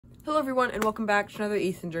Hello everyone and welcome back to another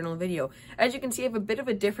Ethan Journal video. As you can see, I have a bit of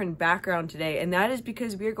a different background today, and that is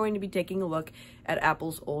because we are going to be taking a look at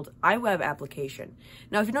Apple's old iWeb application.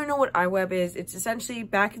 Now, if you don't know what iWeb is, it's essentially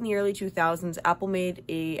back in the early 2000s, Apple made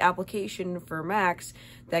a application for Macs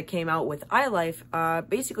that came out with iLife,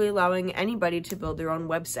 basically allowing anybody to build their own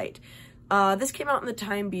website. This came out in the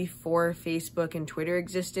time before Facebook and Twitter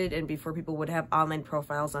existed and before people would have online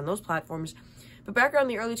profiles on those platforms. But back around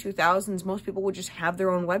the early 2000s, most people would just have their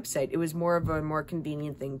own website. It was more of a more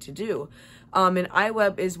convenient thing to do. And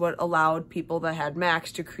iWeb is what allowed people that had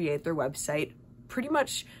Macs to create their website pretty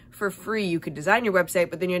much for free. You could design your website,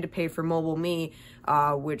 but then you had to pay for Mobile Me,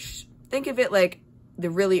 which, think of it like the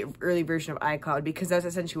really early version of iCloud, because that's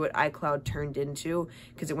essentially what iCloud turned into,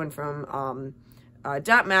 because it went from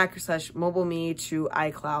 .Mac/Mobile Me to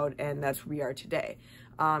iCloud, and that's where we are today.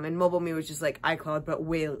 And Mobile Me was just like iCloud, but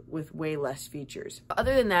with way less features.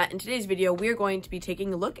 Other than that, in today's video, we are going to be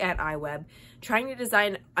taking a look at iWeb, trying to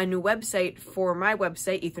design a new website for my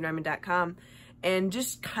website, ethanryman.com, and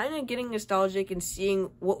just kind of getting nostalgic and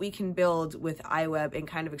seeing what we can build with iWeb and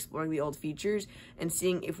kind of exploring the old features and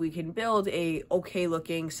seeing if we can build a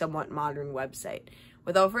okay-looking, somewhat modern website.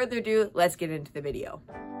 Without further ado, let's get into the video.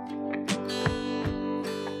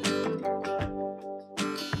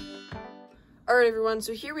 Alright everyone,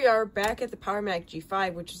 so here we are back at the Power Mac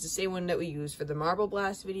G5, which is the same one that we used for the Marble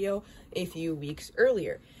Blast video a few weeks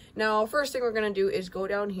earlier. Now, first thing we're going to do is go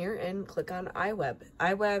down here and click on iWeb.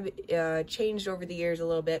 iWeb changed over the years a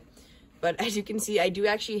little bit, but as you can see, I do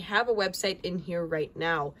actually have a website in here right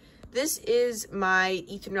now. This is my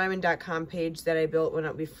ethanryman.com page that I built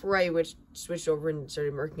before I switched over and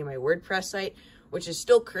started working on my WordPress site, which is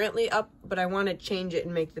still currently up, but I want to change it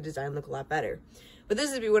and make the design look a lot better. But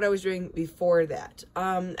this is what I was doing before that.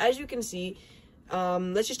 As you can see,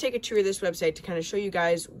 let's just take a tour of this website to kind of show you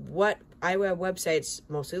guys what iWeb websites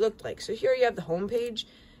mostly looked like. So here you have the home page,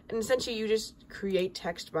 and essentially you just create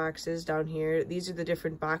text boxes down here. These are the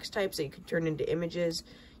different box types that you could turn into images.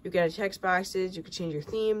 You can add text boxes, you could change your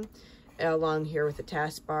theme along here with the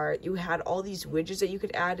taskbar. You had all these widgets that you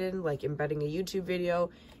could add in, like embedding a YouTube video,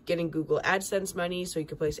 getting Google AdSense money, so you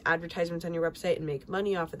could place advertisements on your website and make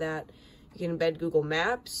money off of that. You can embed Google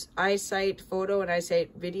Maps, iSight Photo, and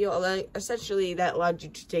iSight Video. Essentially, that allowed you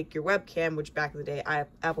to take your webcam, which back in the day,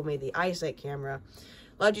 Apple made the iSight camera,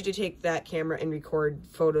 allowed you to take that camera and record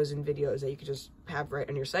photos and videos that you could just have right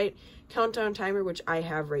on your site. Countdown timer, which I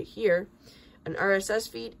have right here, an RSS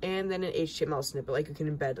feed, and then an HTML snippet, like you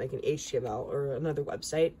can embed like an HTML or another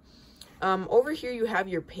website. Over here, you have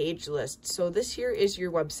your page list. So this here is your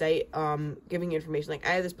website, giving information. Like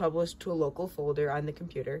I have this published to a local folder on the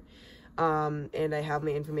computer. And I have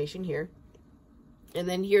my information here. And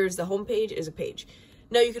then here's the home page is a page.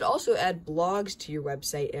 Now you could also add blogs to your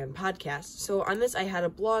website and podcasts. So on this, I had a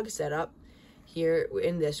blog set up here,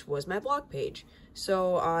 and this was my blog page.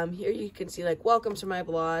 So here you can see like welcome to my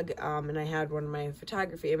blog, and I had one of my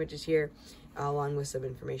photography images here, along with some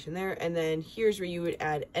information there. And then here's where you would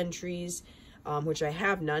add entries, which I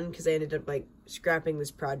have none because I ended up like scrapping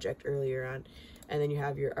this project earlier on. And then you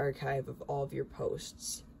have your archive of all of your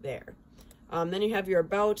posts there. Then you have your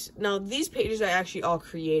about. Now these pages are actually all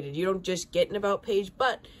created. You don't just get an about page,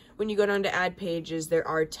 but when you go down to add pages, there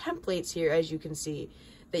are templates here, as you can see,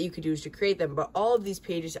 that you could use to create them. But all of these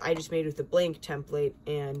pages I just made with a blank template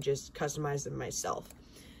and just customized them myself.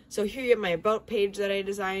 So here you have my about page that I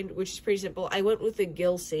designed, which is pretty simple. I went with the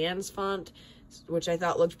Gill Sans font, which I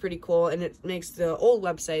thought looked pretty cool, and it makes the old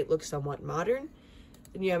website look somewhat modern.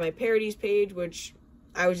 Then you have my parodies page, which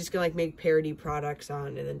I was just gonna like make parody products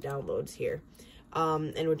on, and then downloads here,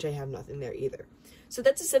 and which I have nothing there either. So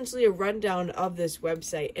that's essentially a rundown of this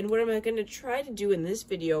website. And what I'm going to try to do in this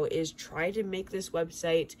video is try to make this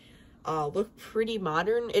website look pretty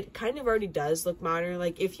modern. It kind of already does look modern.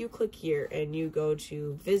 Like if you click here and you go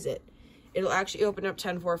to visit, it'll actually open up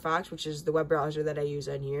 10.4 which is the web browser that I use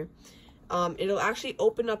on here. It'll actually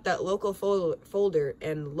open up that local folder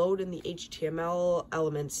and load in the HTML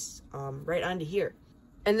elements right onto here.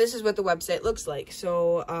 And this is what the website looks like.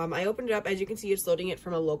 So I opened it up. As you can see, it's loading it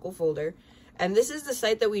from a local folder. And this is the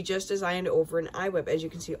site that we just designed over in iWeb. As you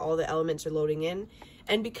can see, all the elements are loading in.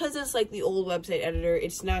 And because it's like the old website editor,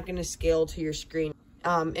 it's not going to scale to your screen.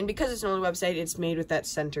 And because it's an old website, it's made with that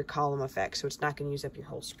center column effect. So it's not going to use up your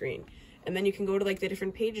whole screen. And then you can go to like the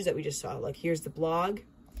different pages that we just saw. Like here's the blog,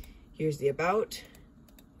 here's the about,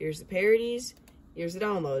 here's the parodies, here's the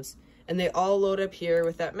downloads. And they all load up here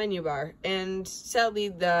with that menu bar. And sadly,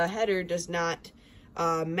 the header does not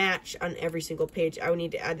match on every single page. I would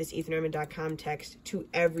need to add this ethanryman.com text to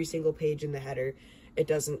every single page in the header. it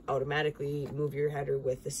doesn't automatically move your header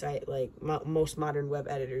with the site like most modern web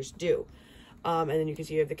editors do. And then you can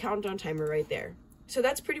see you have the countdown timer right there. So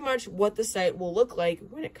that's pretty much what the site will look like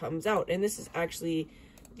when it comes out. And this is actually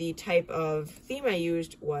the type of theme I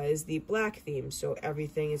used was the black theme. So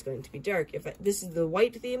everything is going to be dark. This is the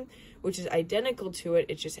white theme, which is identical to it.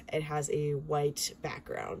 It has a white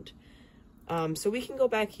background. So we can go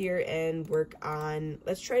back here and work on,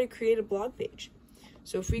 let's try to create a blog page.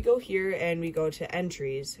 So if we go here and we go to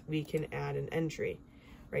entries, we can add an entry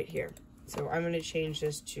right here. So I'm going to change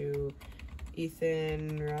this to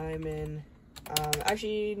Ethan Ryman.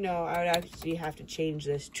 Actually, no, I would actually have to change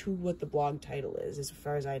this to what the blog title is, as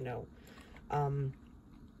far as I know.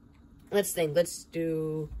 Let's think. Let's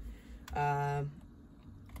do,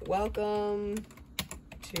 welcome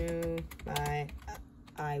to my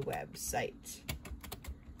iWeb site.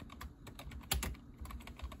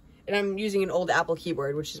 And I'm using an old Apple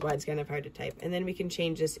keyboard, which is why it's kind of hard to type. And then we can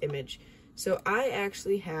change this image. So I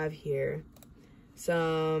actually have here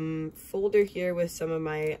some folder here with some of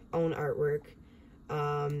my own artwork.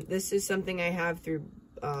 This is something I have through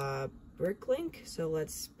Bricklink. So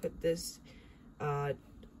let's put this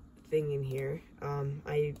thing in here.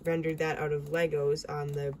 I rendered that out of Legos on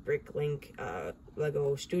the Bricklink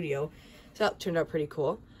Lego Studio. So that turned out pretty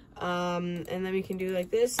cool. And then we can do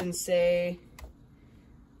like this and say,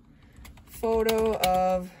 photo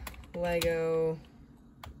of Lego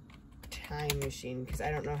time machine, because I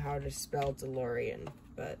don't know how to spell DeLorean,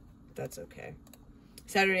 but that's okay.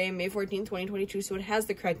 Saturday, May 14th, 2022, so it has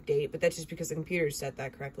the correct date, but that's just because the computer set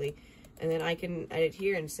that correctly. And then I can edit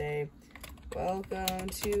here and say, welcome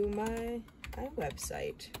to my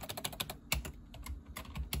iWebsite.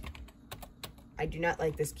 I do not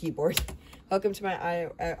like this keyboard. Welcome to my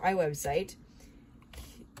iWebsite.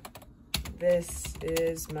 This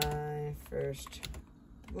is my first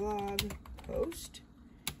blog post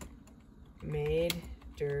made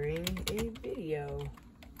during a video.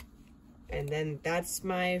 And then that's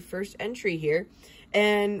my first entry here.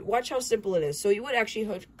 And watch how simple it is. So you would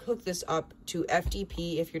actually hook this up to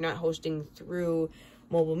FTP if you're not hosting through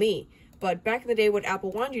MobileMe. But back in the day, what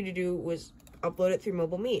Apple wanted you to do was upload it through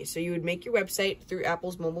MobileMe. So you would make your website through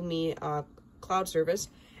Apple's MobileMe cloud service,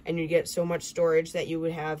 and you get so much storage that you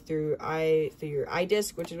would have through your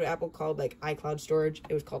iDisk, which is what Apple called like iCloud storage.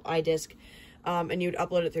 It was called iDisk. And you would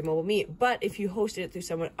upload it through MobileMe. But if you hosted it through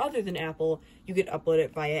someone other than Apple, you could upload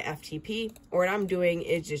it via FTP. Or what I'm doing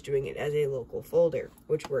is just doing it as a local folder,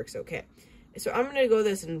 which works okay. So I'm going to go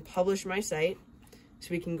this and publish my site so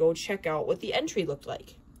we can go check out what the entry looked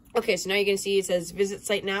like. Okay, so now you can see it says visit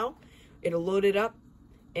site now. It'll load it up.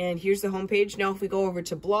 And here's the homepage. Now, if we go over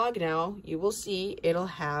to blog now, you will see it'll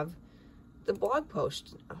have the blog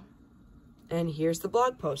post now. And here's the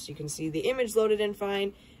blog post. You can see the image loaded in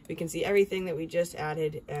fine. We can see everything that we just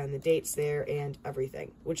added and the dates there and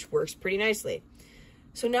everything, which works pretty nicely.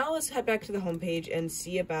 So now let's head back to the homepage and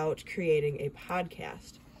see about creating a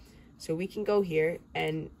podcast. So we can go here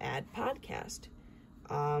and add podcast,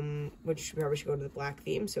 which we probably should go to the black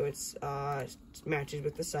theme so it's matches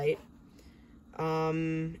with the site.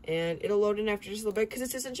 And it'll load in after just a little bit because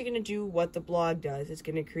it's essentially going to do what the blog does. It's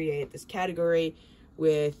going to create this category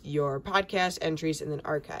with your podcast entries and then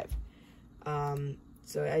archive.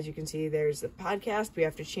 So as you can see, there's the podcast. We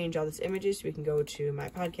have to change all these images so we can go to my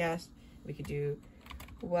podcast. We could do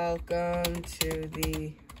welcome to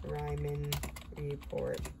the Ryman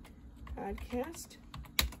Report podcast.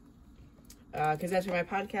 Because that's where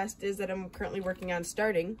my podcast is that I'm currently working on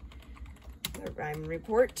starting. The Ryman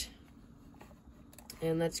Report.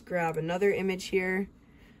 And let's grab another image here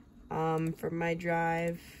from my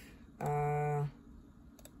drive.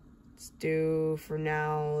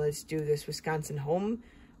 Let's do this Wisconsin home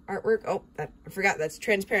artwork. Oh, I forgot that's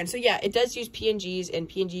transparent. So yeah, it does use PNGs, and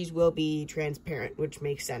PNGs will be transparent, which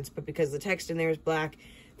makes sense. But because the text in there is black,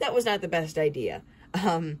 that was not the best idea.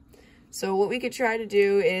 So what we could try to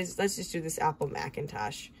do is, let's just do this Apple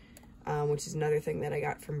Macintosh, which is another thing that I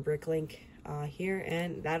got from Bricklink here,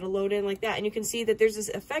 and that'll load in like that. And you can see that there's this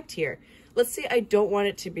effect here. Let's say I don't want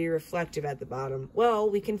it to be reflective at the bottom. Well,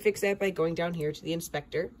 we can fix that by going down here to the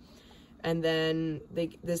inspector. And then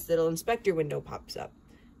this little inspector window pops up.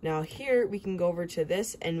 Now here we can go over to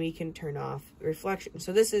this and we can turn off reflection.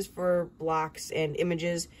 So this is for blocks and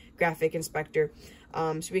images, graphic inspector.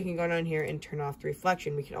 So we can go down here and turn off the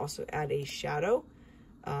reflection. We can also add a shadow,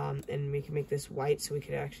 and we can make this white so we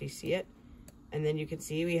can actually see it. And then you can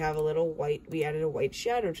see we have a little white, we added a white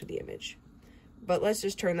shadow to the image. But let's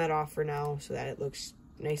just turn that off for now so that it looks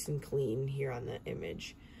nice and clean here on the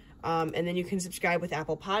image. And then you can subscribe with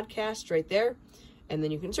Apple Podcasts right there. And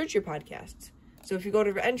then you can search your podcasts. So if you go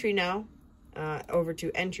to entry now, over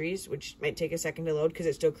to entries, which might take a second to load because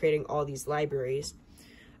it's still creating all these libraries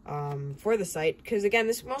for the site. Because again,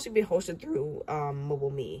 this will mostly be hosted through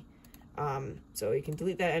MobileMe. So you can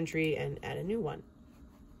delete that entry and add a new one.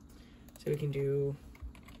 So we can do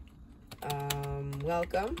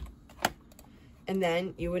welcome. And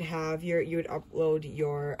then you would have you would upload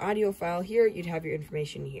your audio file here. You'd have your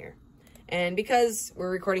information here. And because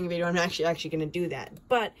we're recording a video, I'm actually going to do that.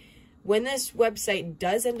 But when this website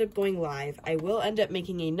does end up going live, I will end up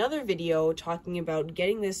making another video talking about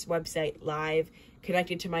getting this website live,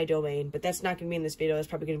 connected to my domain. But that's not going to be in this video. That's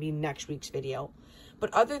probably going to be next week's video.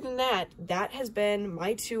 But other than that, that has been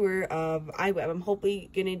my tour of iWeb. I'm hopefully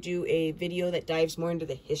going to do a video that dives more into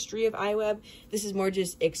the history of iWeb. This is more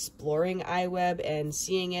just exploring iWeb and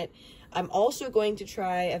seeing it. I'm also going to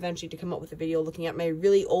try eventually to come up with a video looking at my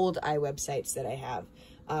really old iWeb sites that I have,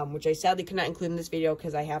 which I sadly could not include in this video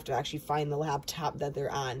because I have to actually find the laptop that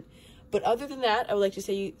they're on. But other than that, I would like to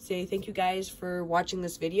say thank you guys for watching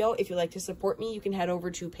this video. If you'd like to support me, you can head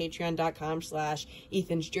over to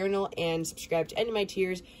patreon.com/EthansJournal and subscribe to any of my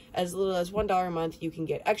tiers. As little as $1 a month, you can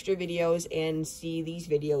get extra videos and see these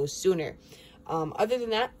videos sooner. Other than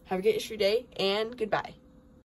that, have a great rest of your day, and goodbye.